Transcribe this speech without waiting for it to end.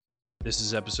This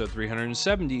is episode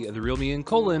 370 of the Real Me and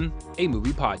Colin, a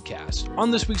movie podcast.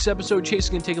 On this week's episode, Chase is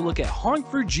going to take a look at Honk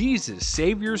for Jesus,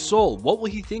 Save Your Soul. What will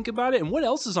he think about it, and what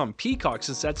else is on Peacock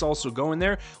since that's also going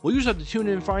there? Well, you just have to tune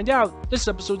in and find out. This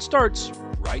episode starts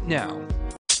right now.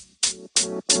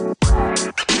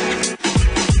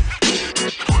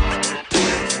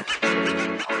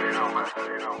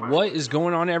 What is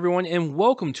going on, everyone, and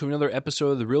welcome to another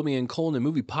episode of the Real Me and Colin, a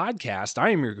movie podcast.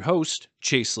 I am your host,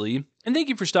 Chase Lee, and thank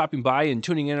you for stopping by and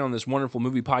tuning in on this wonderful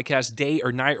movie podcast, day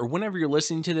or night, or whenever you're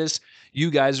listening to this.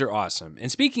 You guys are awesome. And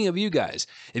speaking of you guys,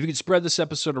 if you could spread this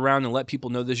episode around and let people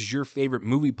know this is your favorite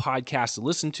movie podcast to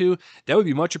listen to, that would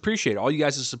be much appreciated. All you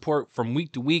guys' support from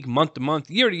week to week, month to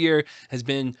month, year to year has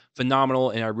been phenomenal,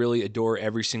 and I really adore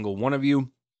every single one of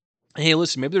you. Hey,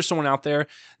 listen, maybe there's someone out there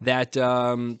that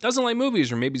doesn't like movies,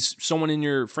 or maybe someone in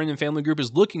your friend and family group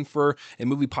is looking for a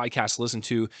movie podcast to listen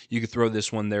to. You could throw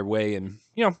this one their way, and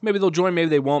maybe they'll join, maybe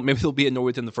they won't, maybe they'll be annoyed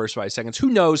within the first 5 seconds. Who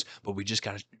knows? But we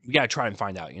gotta try and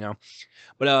find out,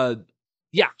 But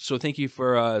yeah, so thank you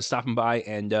for stopping by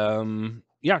and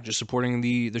just supporting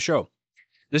the show.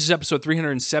 This is episode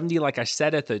 370. Like I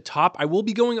said at the top, I will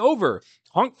be going over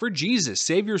Honk for Jesus,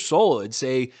 Save Your Soul. It's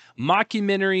a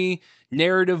mockumentary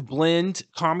narrative blend,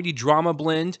 comedy drama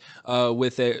blend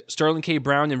with Sterling K.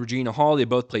 Brown and Regina Hall. They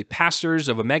both play pastors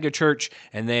of a mega church,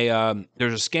 and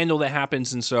there's a scandal that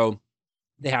happens, and so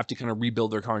they have to kind of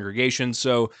rebuild their congregation.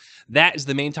 So that is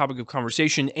the main topic of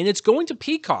conversation, and it's going to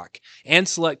Peacock and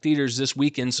select theaters this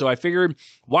weekend. So I figured,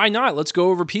 why not? Let's go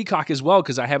over Peacock as well,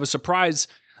 because I have a surprise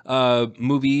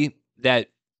movie that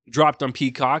dropped on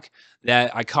Peacock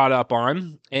that I caught up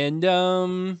on, and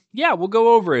we'll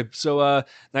go over it. So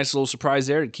nice little surprise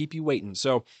there to keep you waiting.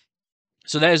 So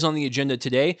that is on the agenda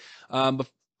today.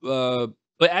 But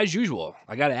as usual,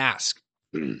 I got to ask,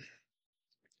 you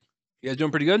guys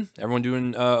doing pretty good? Everyone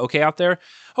doing okay out there?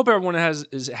 Hope everyone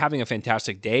is having a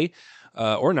fantastic day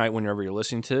or night whenever you're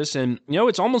listening to this. And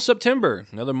it's almost September.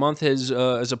 Another month is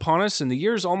upon us, and the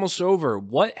year's almost over.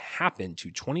 What happened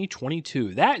to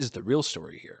 2022? That is the real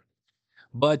story here.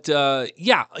 But I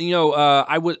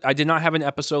did not have an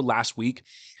episode last week.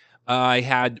 I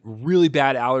had really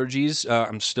bad allergies.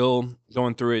 I'm still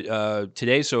going through it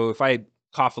today. So if I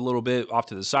cough a little bit off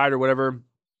to the side or whatever,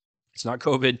 it's not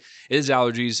COVID. It is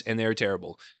allergies, and they're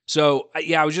terrible. So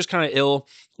I was just kind of ill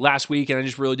last week, and I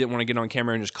just really didn't want to get on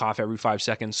camera and just cough every 5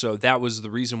 seconds. So that was the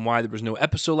reason why there was no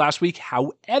episode last week.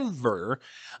 However,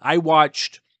 I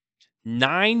watched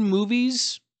 9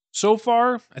 movies so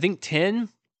far. I think 10.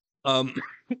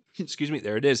 Excuse me,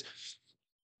 there it is.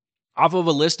 Off of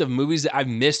a list of movies that I've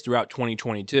missed throughout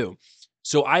 2022.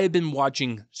 So I have been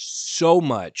watching so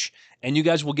much, and you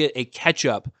guys will get a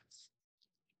catch-up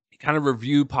kind of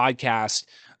review podcast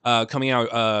coming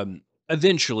out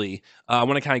eventually. I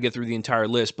want to kind of get through the entire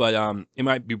list, but it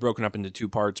might be broken up into 2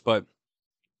 parts. But,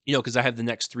 because I have the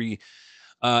next 3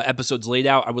 episodes laid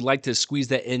out, I would like to squeeze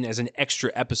that in as an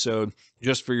extra episode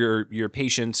just for your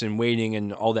patience and waiting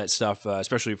and all that stuff,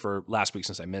 especially for last week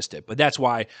since I missed it. But that's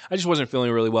why I just wasn't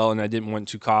feeling really well, and I didn't want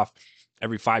to cough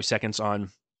every 5 seconds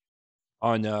on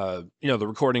the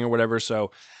recording or whatever. So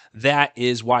that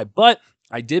is why. But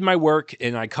I did my work,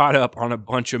 and I caught up on a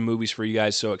bunch of movies for you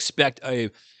guys. So expect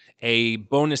a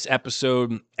bonus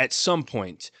episode at some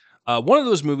point. One of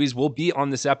those movies will be on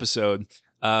this episode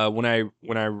when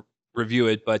I review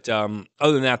it, but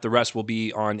other than that, the rest will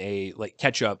be on a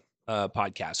catch up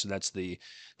podcast. So that's the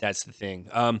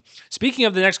thing. Speaking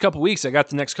of the next couple weeks, I got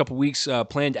the next couple weeks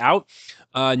planned out.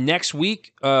 Next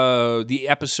week, the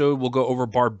episode will go over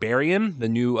Barbarian, the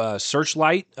new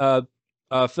Searchlight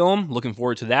film. Looking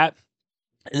forward to that.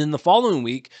 And then the following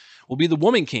week will be The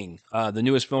Woman King, the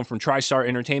newest film from TriStar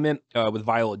Entertainment with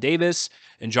Viola Davis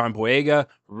and John Boyega.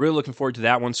 Really looking forward to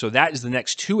that one. So that is the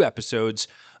next 2 episodes.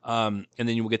 And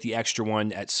then you will get the extra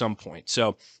one at some point.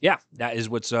 So yeah, that is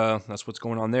that's what's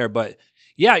going on there. But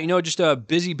yeah, just a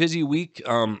busy week.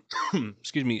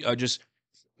 Excuse me, just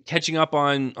catching up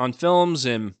on films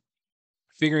and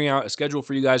figuring out a schedule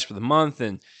for you guys for the month.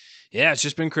 And yeah, it's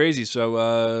just been crazy.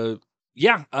 So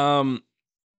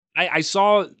I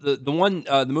saw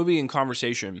the movie In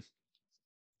Conversation.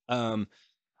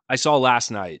 I saw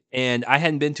last night, and I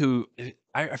hadn't been to.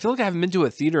 I feel like I haven't been to a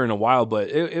theater in a while, but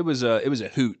it was a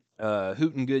hoot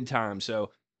and good time.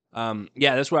 So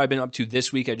that's what I've been up to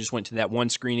this week. I just went to that one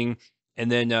screening, and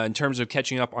then in terms of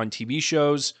catching up on TV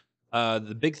shows,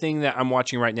 the big thing that I'm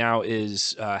watching right now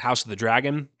is House of the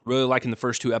Dragon. Really liking the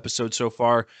first 2 episodes so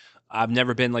far. I've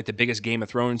never been the biggest Game of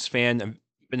Thrones fan. I've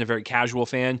been a very casual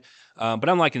fan, but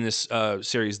I'm liking this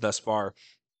series thus far.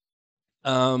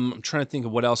 I'm trying to think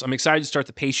of what else. I'm excited to start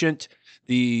The Patient,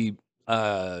 the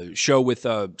show with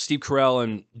Steve Carell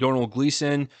and Donald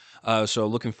Gleason. So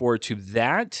looking forward to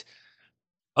that.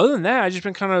 Other than that, I've just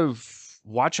been kind of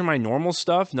watching my normal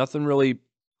stuff. Nothing really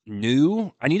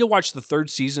new. I need to watch the third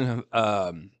season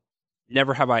of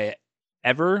Never Have I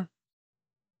Ever.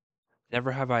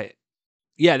 Never Have I.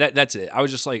 Yeah, that's it. I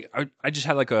was just like, I just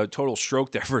had like a total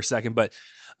stroke there for a second, but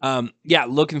yeah,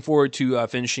 looking forward to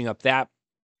finishing up that.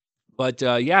 But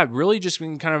yeah, really just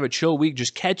been kind of a chill week,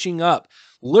 just catching up.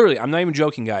 Literally, I'm not even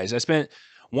joking, guys. I spent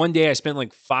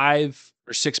like 5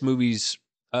 or 6 movies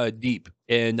deep,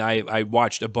 and I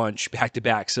watched a bunch back to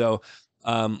back. So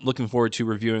looking forward to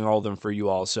reviewing all of them for you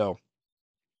all. So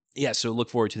yeah, so look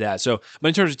forward to that. So, but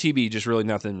in terms of TV, just really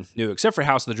nothing new except for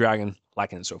House of the Dragon,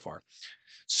 liking it so far.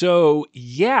 So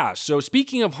yeah, so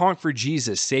speaking of Honk for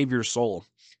Jesus, Save Your Soul.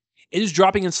 It is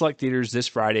dropping in select theaters this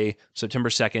Friday, September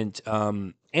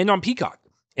 2nd, and on Peacock.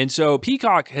 And so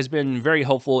Peacock has been very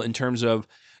helpful in terms of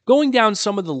going down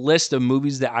some of the list of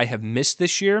movies that I have missed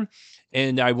this year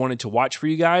and I wanted to watch for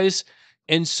you guys.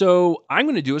 And so I'm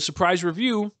going to do a surprise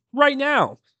review right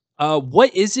now.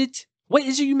 What is it? What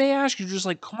is it, you may ask? You're just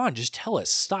like, come on, just tell us.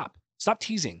 Stop. Stop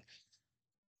teasing.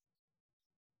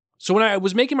 So when I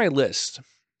was making my list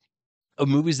of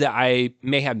movies that I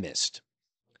may have missed,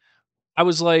 I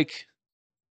was like,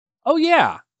 oh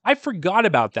yeah, I forgot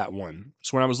about that one.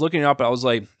 So when I was looking it up, I was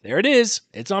like, there it is.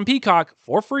 It's on Peacock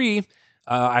for free.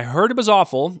 I heard it was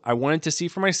awful. I wanted to see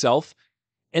for myself.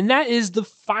 And that is the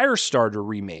Firestarter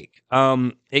remake.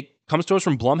 It comes to us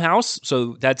from Blumhouse.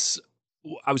 So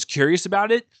I was curious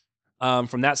about it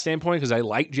from that standpoint because I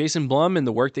like Jason Blum and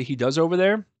the work that he does over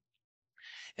there.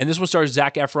 And this one stars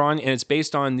Zac Efron, and it's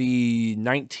based on the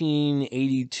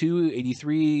 1982,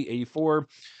 83, 84.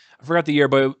 I forgot the year,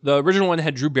 but the original one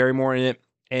had Drew Barrymore in it.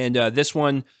 And this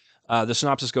one, the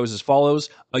synopsis goes as follows.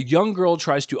 A young girl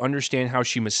tries to understand how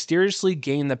she mysteriously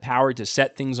gained the power to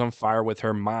set things on fire with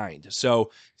her mind.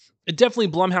 So it definitely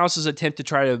Blumhouse's attempt to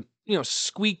try to,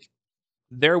 squeak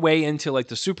their way into like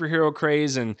the superhero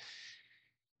craze. And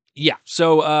yeah,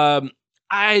 so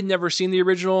I had never seen the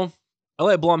original. I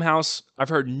like Blumhouse. I've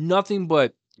heard nothing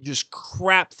but just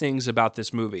crap things about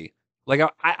this movie. Like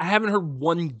I haven't heard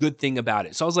one good thing about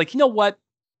it. So I was like, you know what?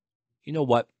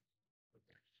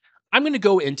 I'm going to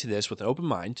go into this with an open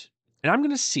mind, and I'm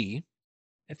going to see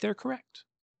if they're correct.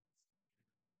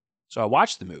 So I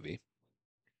watched the movie.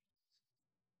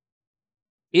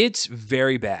 It's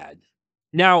very bad.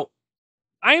 Now,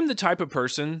 I am the type of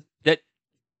person that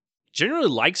generally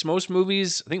likes most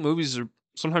movies. I think movies are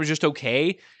sometimes just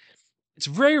okay. It's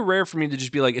very rare for me to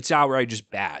just be like, it's outright just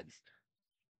bad.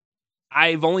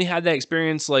 I've only had that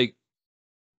experience like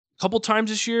a couple times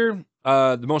this year.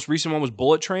 The most recent one was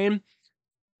Bullet Train.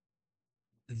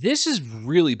 This is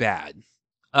really bad.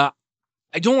 I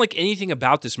don't like anything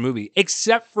about this movie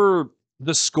except for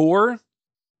the score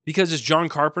because it's John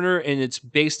Carpenter and it's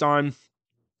based on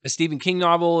a Stephen King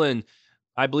novel. And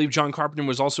I believe John Carpenter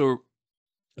was also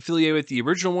affiliated with the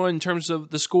original one in terms of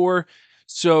the score.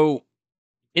 So,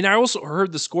 and I also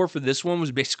heard the score for this one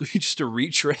was basically just a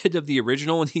retread of the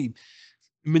original and he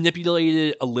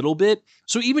manipulated it a little bit.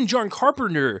 So even John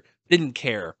Carpenter didn't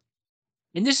care.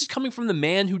 And this is coming from the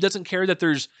man who doesn't care that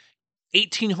there's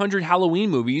 1,800 Halloween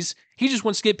movies. He just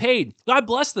wants to get paid. God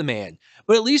bless the man.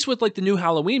 But at least with like the new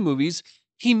Halloween movies,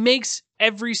 he makes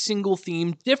every single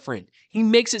theme different. He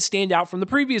makes it stand out from the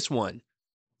previous one.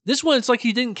 This one, it's like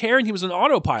he didn't care and he was an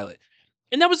autopilot.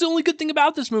 And that was the only good thing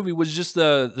about this movie was just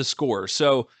the score.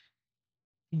 So,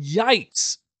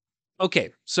 yikes.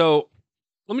 Okay, so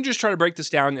let me just try to break this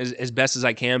down as best as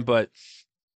I can, but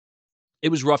it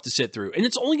was rough to sit through. And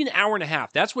it's only an hour and a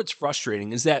half. That's what's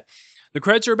frustrating is that the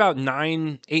credits are about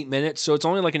 8 minutes. So it's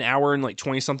only like an hour and like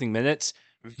 20 something minutes.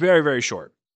 Very, very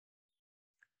short.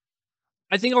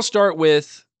 I think I'll start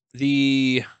with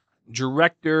the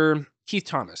director, Keith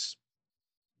Thomas,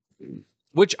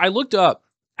 which I looked up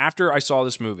after I saw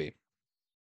this movie.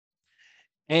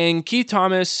 And Keith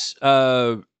Thomas, he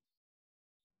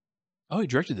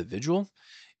directed The Vigil?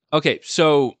 Okay,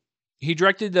 so he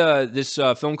directed this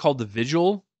film called The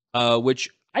Vigil, which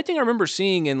I think I remember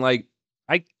seeing and like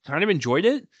I kind of enjoyed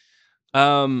it.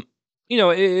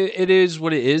 It is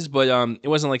what it is, but it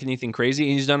wasn't like anything crazy.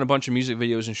 And he's done a bunch of music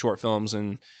videos and short films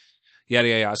and yada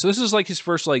yada yada. So this is like his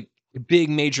first like big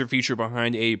major feature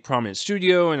behind a prominent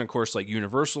studio, and of course like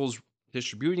Universal's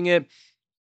distributing it.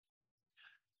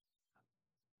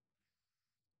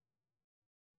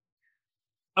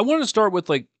 I want to start with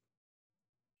like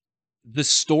the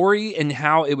story and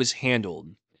how it was handled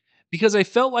because I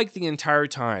felt like the entire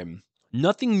time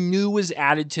nothing new was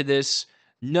added to this,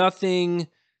 nothing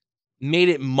made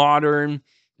it modern.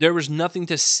 There was nothing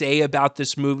to say about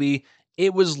this movie.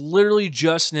 It was literally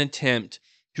just an attempt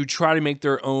to try to make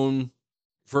their own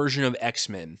version of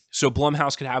X-Men, so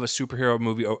Blumhouse could have a superhero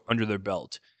movie under their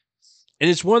belt. And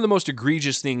it's one of the most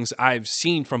egregious things I've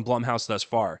seen from Blumhouse thus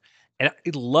far. And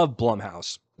I love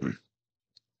Blumhouse.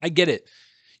 I get it.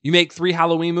 You make 3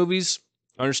 Halloween movies,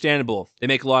 understandable. They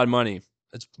make a lot of money.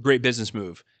 That's a great business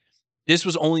move. This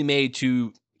was only made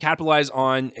to capitalize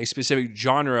on a specific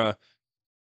genre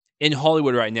in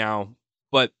Hollywood right now,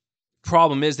 but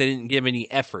problem is they didn't give any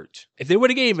effort. If they would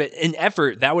have gave it an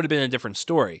effort, that would have been a different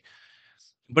story.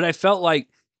 But I felt like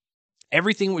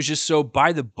everything was just so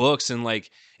by the books, and like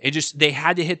it just they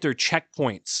had to hit their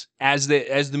checkpoints as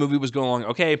the movie was going along.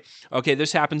 Okay,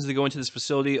 this happens. They go into this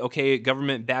facility. Okay,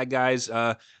 government bad guys.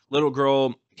 Little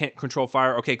girl can't control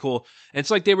fire. Okay, cool. And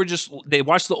it's like they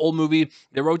watched the old movie.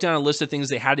 They wrote down a list of things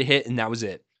they had to hit, and that was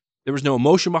it. There was no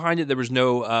emotion behind it. There was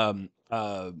no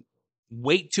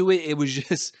weight to it. It was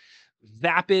just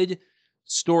vapid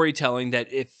storytelling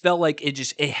that it felt like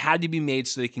it had to be made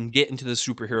so they can get into the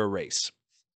superhero race.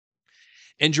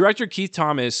 And director Keith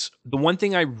Thomas, the one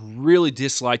thing I really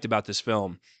disliked about this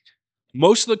film,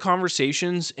 most of the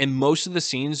conversations and most of the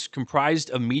scenes comprised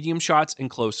of medium shots and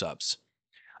close-ups.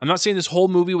 I'm not saying this whole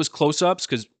movie was close-ups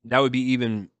because that would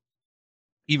be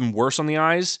even worse on the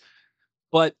eyes,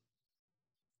 but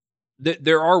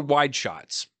there are wide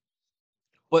shots.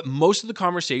 But most of the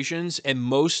conversations and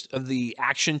most of the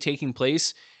action taking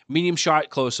place, medium shot,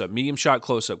 close-up, medium shot,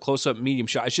 close-up, medium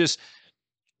shot. It's just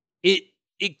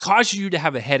it causes you to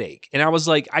have a headache. And I was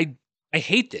like, I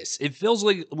hate this. It feels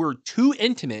like we're too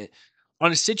intimate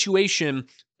on a situation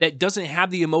that doesn't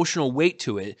have the emotional weight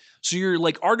to it. So you're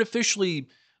like artificially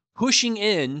pushing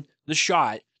in the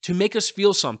shot to make us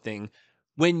feel something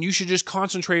when you should just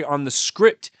concentrate on the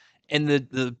script and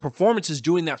the performances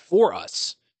doing that for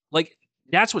us. Like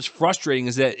that's what's frustrating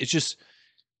is that it's just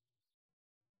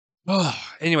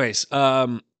anyways,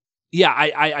 yeah,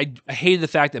 I hated the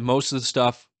fact that most of the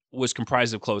stuff was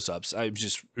comprised of close-ups. It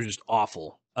was just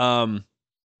awful. Yeah,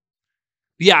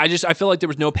 I felt like there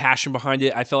was no passion behind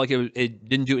it. I felt like it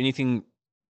didn't do anything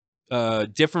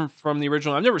different from the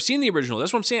original. I've never seen the original.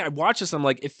 That's what I'm saying. I watch this, I'm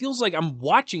like, it feels like I'm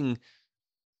watching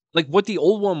like what the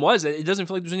old one was. It doesn't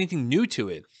feel like there's anything new to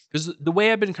it. Because the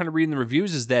way I've been kind of reading the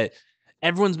reviews is that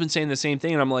everyone's been saying the same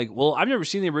thing, and I'm like, well, I've never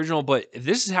seen the original, but if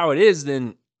this is how it is,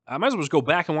 then I might as well just go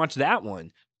back and watch that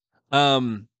one.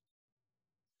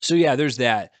 So yeah, there's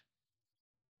that.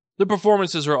 The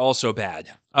performances are also bad.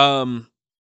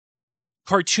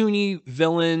 Cartoony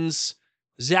villains.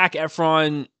 Zac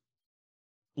Efron,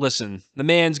 listen, the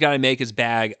man's got to make his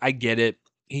bag. I get it.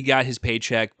 He got his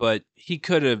paycheck, but he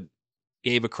could have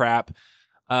gave a crap.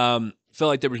 Felt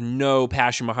like there was no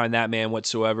passion behind that man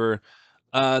whatsoever.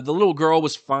 The little girl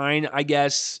was fine, I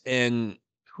guess. And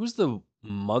who's the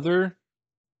mother?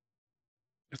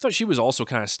 I thought she was also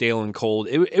kind of stale and cold.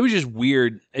 It was just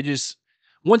weird.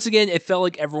 Once again, it felt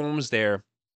like everyone was there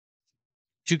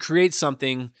to create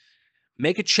something,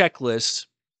 make a checklist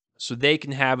so they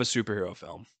can have a superhero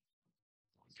film.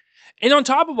 And on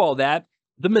top of all that,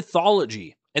 the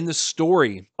mythology and the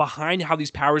story behind how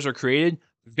these powers are created,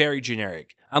 very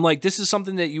generic. I'm like, this is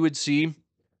something that you would see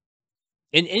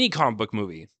in any comic book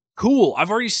movie. Cool, I've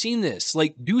already seen this.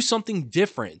 Like, do something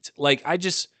different. Like,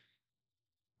 it's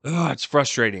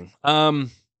frustrating. The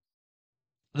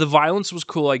violence was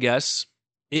cool, I guess.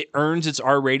 It earns its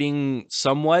R rating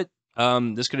somewhat.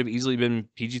 This could have easily been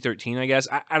PG-13, I guess.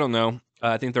 I don't know.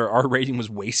 I think their R rating was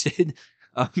wasted.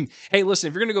 Hey, listen,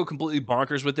 if you're gonna go completely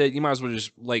bonkers with it, you might as well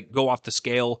just like go off the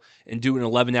scale and do an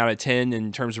 11 out of 10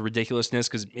 in terms of ridiculousness.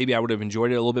 Because maybe I would have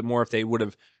enjoyed it a little bit more if they would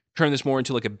have turned this more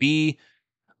into like a B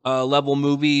level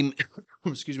movie.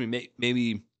 Excuse me,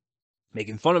 maybe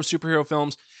making fun of superhero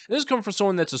films. And this is coming from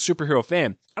someone that's a superhero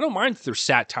fan. I don't mind if there's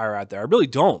satire out there. I really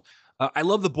don't. I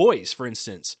love The Boys, for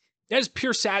instance. That is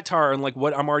pure satire and like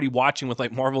what I'm already watching with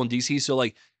like Marvel and DC. So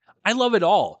like, I love it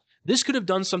all. This could have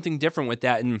done something different with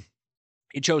that, and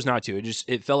it chose not to.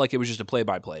 It felt like it was just a play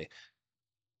by play.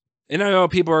 And I know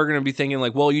people are going to be thinking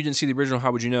like, well, you didn't see the original.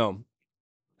 How would you know?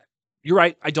 You're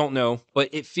right. I don't know, but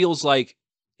it feels like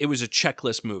it was a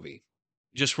checklist movie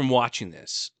just from watching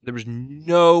this. There was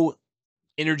no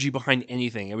energy behind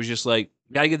anything. It was just like,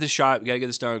 gotta get this shot, we gotta get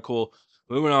this done. Cool.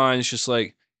 Moving on. It's just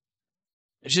like,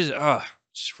 it's just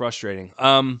frustrating.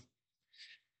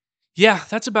 Yeah,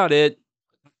 that's about it.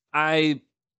 I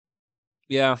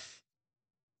yeah.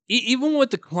 Even with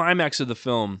the climax of the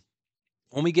film,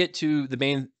 when we get to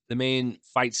the main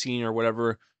fight scene or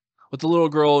whatever, with the little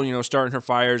girl, starting her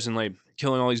fires and like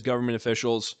killing all these government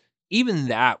officials, even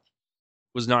that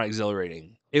was not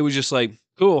exhilarating. It was just like,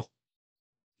 cool,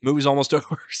 movie's almost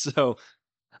over. So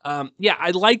Yeah,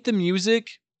 I like the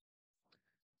music.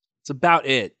 It's about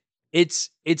it. It's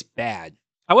bad.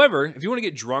 However, if you want to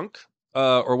get drunk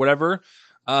or whatever,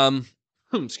 um,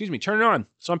 excuse me, turn it on.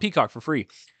 It's on Peacock for free.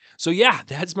 So yeah,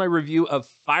 that's my review of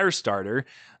Firestarter.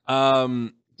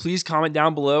 Please comment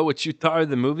down below what you thought of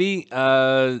the movie.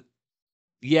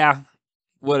 Yeah,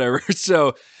 whatever.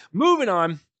 So moving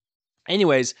on.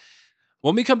 Anyways,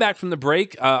 when we come back from the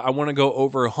break, I want to go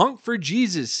over Honk for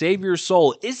Jesus, Save Your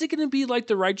Soul. Is it going to be like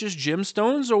the Righteous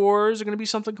Gemstones, or is it going to be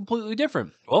something completely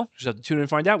different? Well, just have to tune in and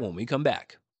find out when we come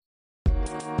back.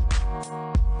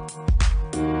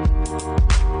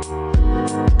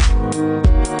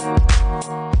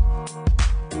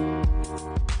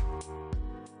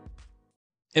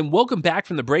 And welcome back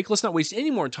from the break. Let's not waste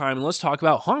any more time and let's talk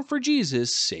about Honk for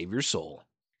Jesus, Save Your Soul.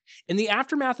 In the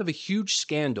aftermath of a huge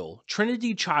scandal,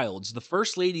 Trinity Childs, the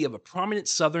first lady of a prominent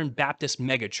Southern Baptist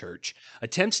megachurch,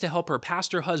 attempts to help her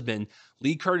pastor husband,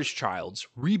 Lee Curtis Childs,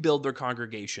 rebuild their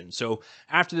congregation. So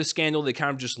after the scandal, they kind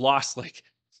of just lost like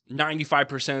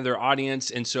 95% of their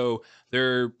audience. And so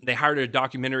they hired a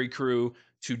documentary crew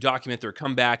to document their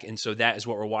comeback. And so that is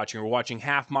what we're watching. We're watching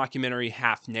half mockumentary,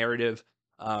 half narrative,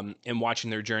 and watching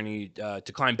their journey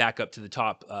to climb back up to the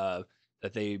top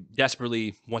that they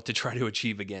desperately want to try to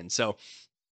achieve again. So,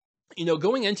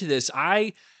 going into this,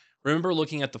 I remember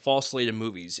looking at the fall slate of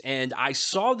movies and I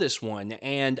saw this one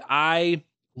and I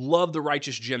love the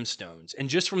Righteous Gemstones. And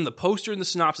just from the poster and the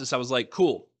synopsis, I was like,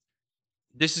 cool,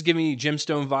 this is giving me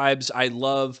gemstone vibes. I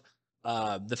love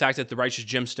the fact that the Righteous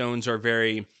Gemstones are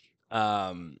very,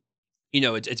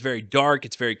 it's very dark,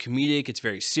 it's very comedic, it's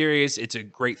very serious, it's a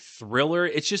great thriller.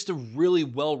 It's just a really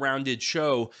well-rounded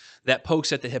show that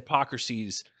pokes at the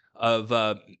hypocrisies of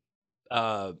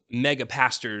mega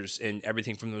pastors and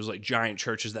everything from those like giant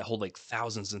churches that hold like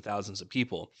thousands and thousands of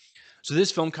people. So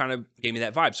this film kind of gave me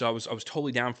that vibe. So I was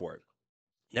totally down for it.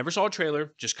 Never saw a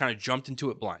trailer, just kind of jumped into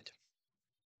it blind.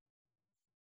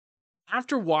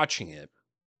 After watching it,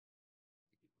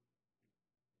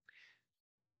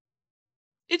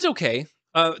 it's okay.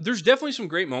 There's definitely some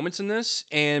great moments in this,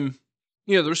 and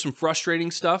there's some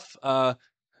frustrating stuff.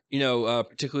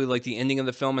 Particularly like the ending of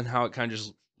the film and how it kind of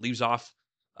just leaves off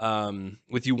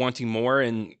with you wanting more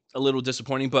and a little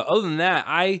disappointing. But other than that,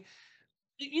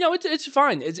 it's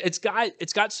fine.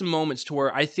 It's got some moments to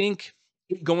where I think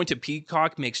going to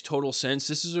Peacock makes total sense.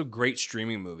 This is a great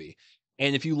streaming movie,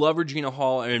 and if you love Regina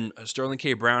Hall and Sterling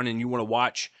K. Brown, and you want to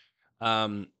watch,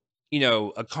 um,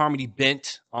 a comedy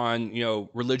bent on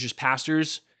religious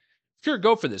pastors, sure,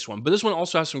 go for this one. But this one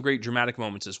also has some great dramatic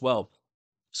moments as well.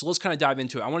 So let's kind of dive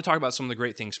into it. I want to talk about some of the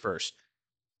great things first.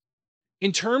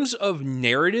 In terms of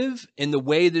narrative and the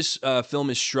way this film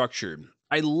is structured,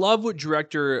 I love what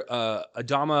director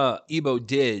Adama Ebo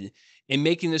did in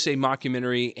making this a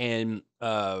mockumentary and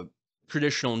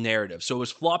traditional narrative. So it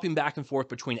was flopping back and forth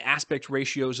between aspect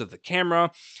ratios of the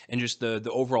camera and just the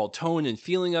overall tone and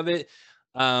feeling of it.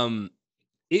 Um,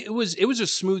 it was a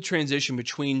smooth transition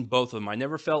between both of them. I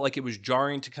never felt like it was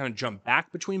jarring to kind of jump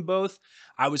back between both.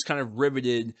 I was kind of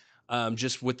riveted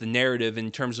just with the narrative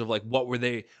in terms of like what were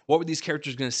these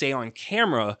characters going to say on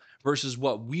camera versus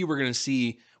what we were going to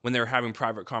see when they were having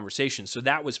private conversations. So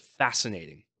that was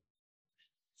fascinating.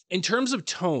 In terms of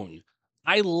tone,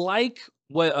 I like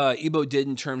what Ebo did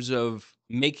in terms of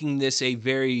making this a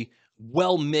very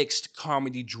well mixed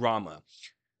comedy drama.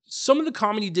 Some of the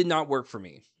comedy did not work for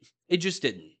me. It just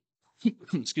didn't.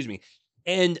 Excuse me.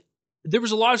 And there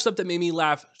was a lot of stuff that made me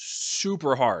laugh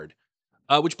super hard.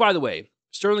 Which, by the way,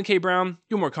 Sterling K. Brown,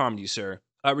 do more comedy, sir.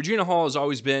 Regina Hall has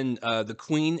always been the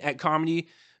queen at comedy,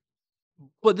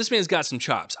 but this man's got some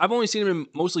chops. I've only seen him in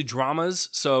mostly dramas,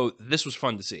 so this was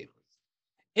fun to see.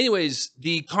 Anyways,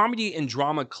 the comedy and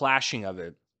drama clashing of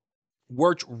it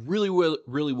worked really well,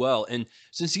 really well. And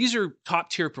since these are top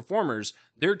tier performers,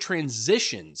 their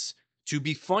transitions to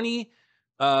be funny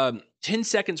 10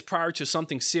 seconds prior to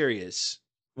something serious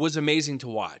was amazing to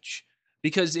watch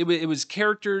because it was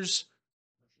characters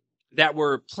that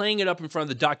were playing it up in front of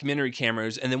the documentary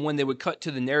cameras. And then when they would cut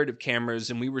to the narrative cameras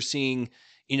and we were seeing,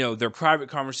 their private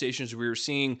conversations, we were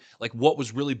seeing like what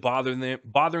was really bothering them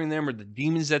or the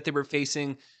demons that they were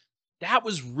facing. That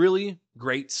was really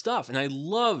great stuff. And I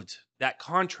loved that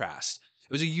contrast.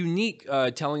 It was a unique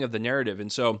telling of the narrative.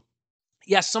 And so,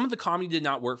 yes, some of the comedy did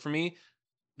not work for me.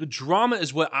 The drama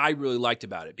is what I really liked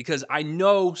about it because I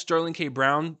know Sterling K.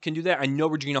 Brown can do that. I know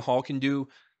Regina Hall can do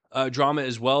drama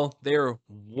as well. They're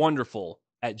wonderful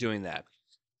at doing that.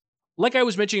 Like I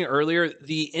was mentioning earlier,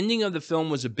 the ending of the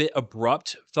film was a bit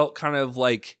abrupt. Felt kind of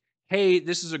like, hey,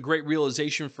 this is a great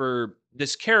realization for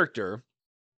this character.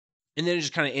 And then it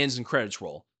just kind of ends and credits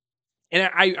roll. And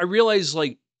I realized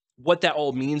like what that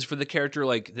all means for the character.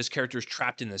 Like this character is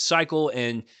trapped in this cycle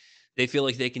and they feel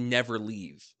like they can never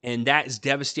leave. And that is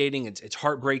devastating. It's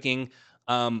heartbreaking.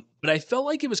 But I felt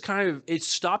like it was kind of it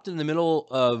stopped in the middle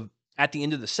of at the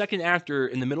end of the second act or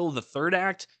in the middle of the third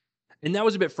act. And that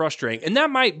was a bit frustrating. And that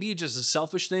might be just a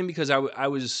selfish thing because I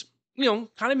was,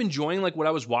 kind of enjoying like what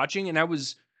I was watching and I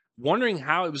was wondering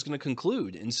how it was going to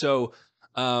conclude. And so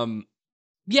um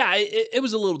yeah, it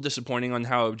was a little disappointing on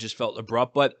how it just felt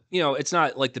abrupt, but it's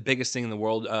not like the biggest thing in the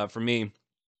world for me.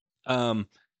 Um,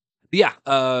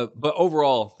 but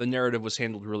overall, the narrative was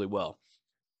handled really well.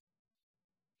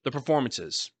 The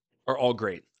performances are all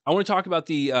great. I want to talk about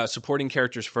the supporting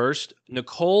characters first.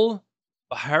 Nicole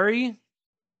Bahari,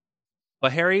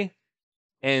 Bahari,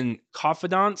 and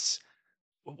Confidants.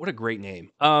 What a great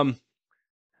name.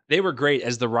 They were great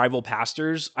as the rival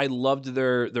pastors. I loved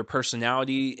their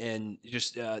personality and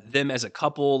just them as a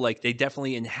couple. Like they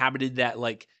definitely inhabited that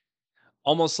like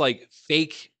almost like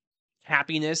fake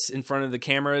happiness in front of the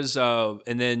cameras.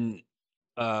 And then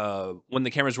when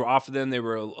the cameras were off of them, they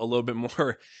were a little bit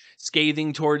more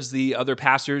scathing towards the other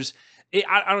pastors.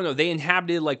 I don't know. They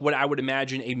inhabited like what I would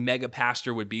imagine a mega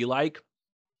pastor would be like.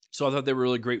 So I thought they were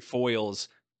really great foils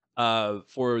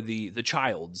for the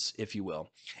childs, if you will.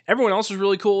 Everyone else was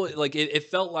really cool. Like it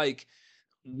felt like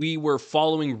we were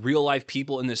following real life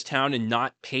people in this town and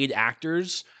not paid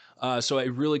actors. So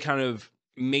it really kind of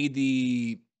made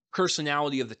the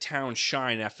personality of the town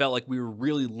shine. I felt like we were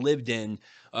really lived in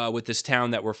with this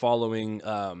town that we're following.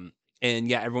 And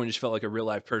yeah, everyone just felt like a real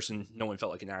life person. No one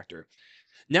felt like an actor.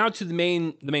 Now to the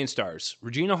main stars,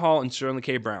 Regina Hall and Sterling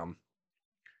K. Brown.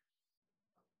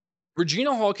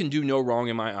 Regina Hall can do no wrong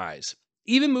in my eyes.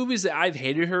 Even movies that I've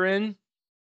hated her in,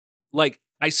 like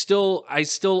I still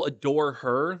adore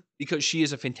her because she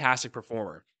is a fantastic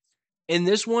performer. In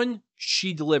this one,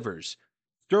 she delivers.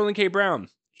 Sterling K. Brown,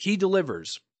 he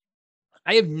delivers.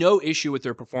 I have no issue with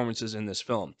their performances in this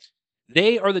film.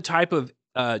 They are the type of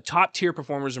top tier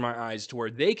performers in my eyes to where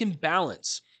they can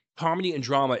balance comedy and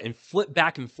drama and flip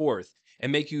back and forth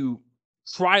and make you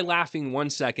cry laughing 1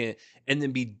 second and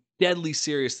then be deadly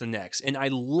serious the next. And I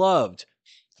loved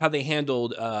how they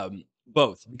handled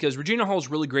both because Regina Hall is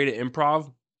really great at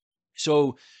improv.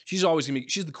 So she's always gonna be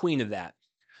she's the queen of that.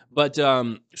 But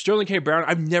Sterling K. Brown,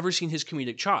 I've never seen his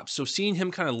comedic chops. So seeing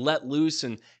him kind of let loose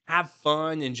and have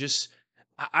fun and just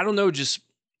I don't know, just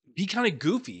be kind of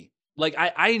goofy. Like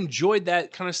I enjoyed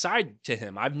that kind of side to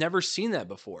him. I've never seen that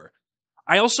before.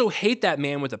 I also hate that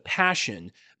man with a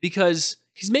passion because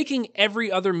he's making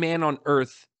every other man on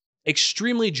earth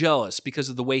extremely jealous because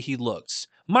of the way he looks.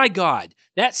 My God,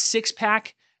 that six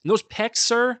pack and those pecs,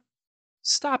 sir,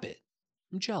 stop it.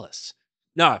 I'm jealous.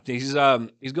 No, he's a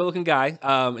good looking guy.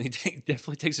 And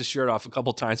definitely takes his shirt off a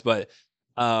couple times, but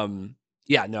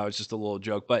yeah, no, it's just a little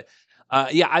joke. But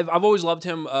yeah, I've always loved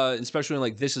him, especially in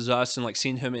like This Is Us and like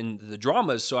seeing him in the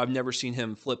dramas. So I've never seen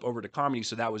him flip over to comedy.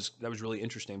 So that was really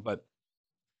interesting. But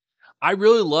I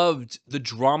really loved the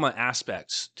drama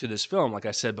aspects to this film, like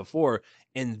I said before,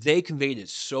 and they conveyed it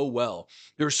so well.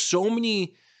 There's so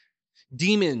many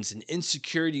demons and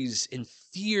insecurities and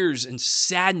fears and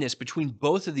sadness between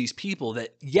both of these people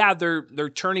that yeah they're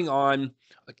turning on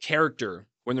a character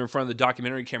when they're in front of the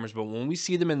documentary cameras, but when we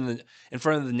see them in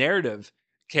front of the narrative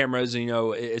cameras, it's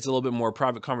a little bit more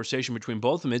private conversation between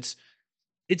both of them.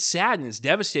 It's sad and it's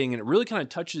devastating and it really kind of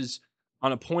touches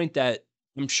on a point that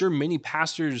I'm sure many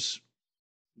pastors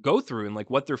go through and like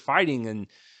what they're fighting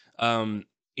and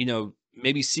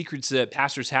maybe secrets that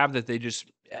pastors have that they just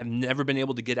have never been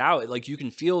able to get out. Like you can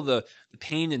feel the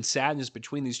pain and sadness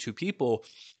between these two people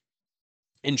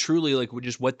and truly like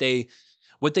just what they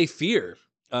fear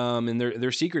and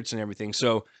their secrets and everything.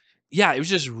 So yeah, it was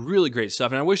just really great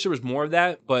stuff and I wish there was more of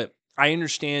that, but I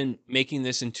understand making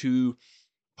this into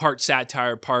part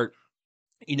satire, part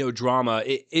drama.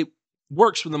 It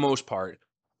works for the most part.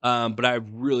 But I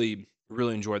really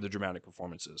really enjoyed the dramatic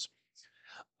performances.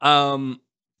 Um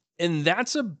and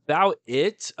that's about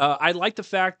it. I like the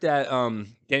fact that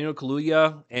Daniel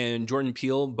Kaluuya and Jordan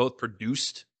Peele both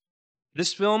produced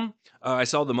this film. I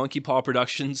saw the Monkey Paw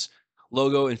Productions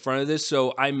logo in front of this,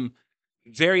 so I'm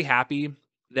very happy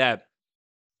that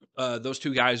those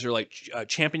two guys are like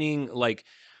championing like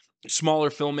smaller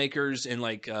filmmakers and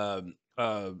like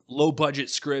low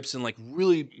budget scripts and like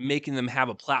really making them have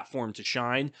a platform to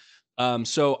shine.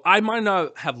 So I might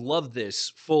not have loved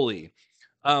this fully,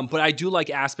 but I do like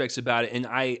aspects about it, and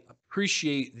I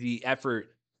appreciate the effort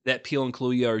that Peel and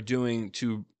Kaluuya are doing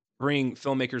to bring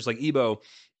filmmakers like Ebo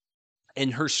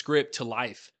and her script to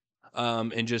life,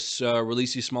 and just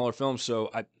release these smaller films. So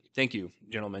I thank you,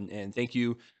 gentlemen, and thank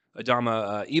you.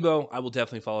 Adama Ebo, I will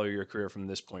definitely follow your career from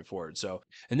this point forward. So,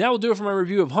 and that will do it for my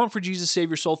review of Hunt for Jesus Save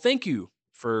Your Soul. Thank you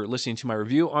for listening to my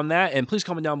review on that. And please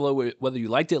comment down below whether you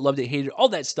liked it, loved it, hated it, all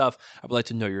that stuff. I would like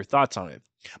to know your thoughts on it.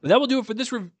 But that will do it for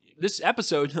this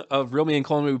episode of Real Me and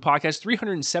Colin Movie Podcast.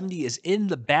 370 is in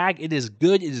the bag. It is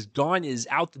good. It is gone. It is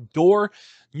out the door.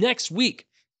 Next week,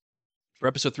 for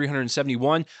episode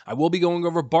 371, I will be going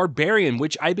over Barbarian,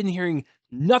 which I've been hearing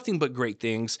nothing but great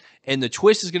things. And the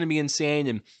twist is going to be insane.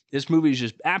 And this movie is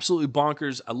just absolutely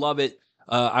bonkers. I love it.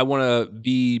 I want to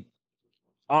be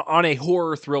on a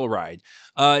horror thrill ride.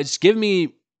 It's giving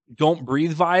me Don't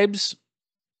Breathe vibes,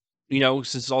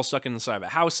 since it's all stuck inside of a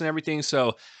house and everything.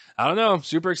 So I don't know. I'm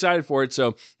super excited for it.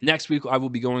 So next week, I will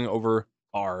be going over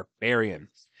Barbarian.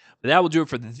 But that will do it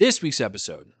for this week's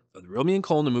episode of the Real Me and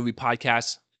Colin the Movie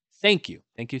Podcast. Thank you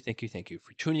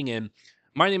for tuning in.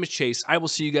 My name is Chase. I will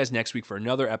see you guys next week for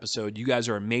another episode. You guys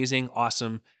are amazing,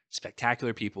 awesome,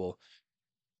 spectacular people.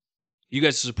 You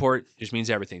guys' support just means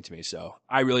everything to me. So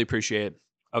I really appreciate it.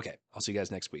 Okay, I'll see you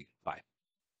guys next week. Bye.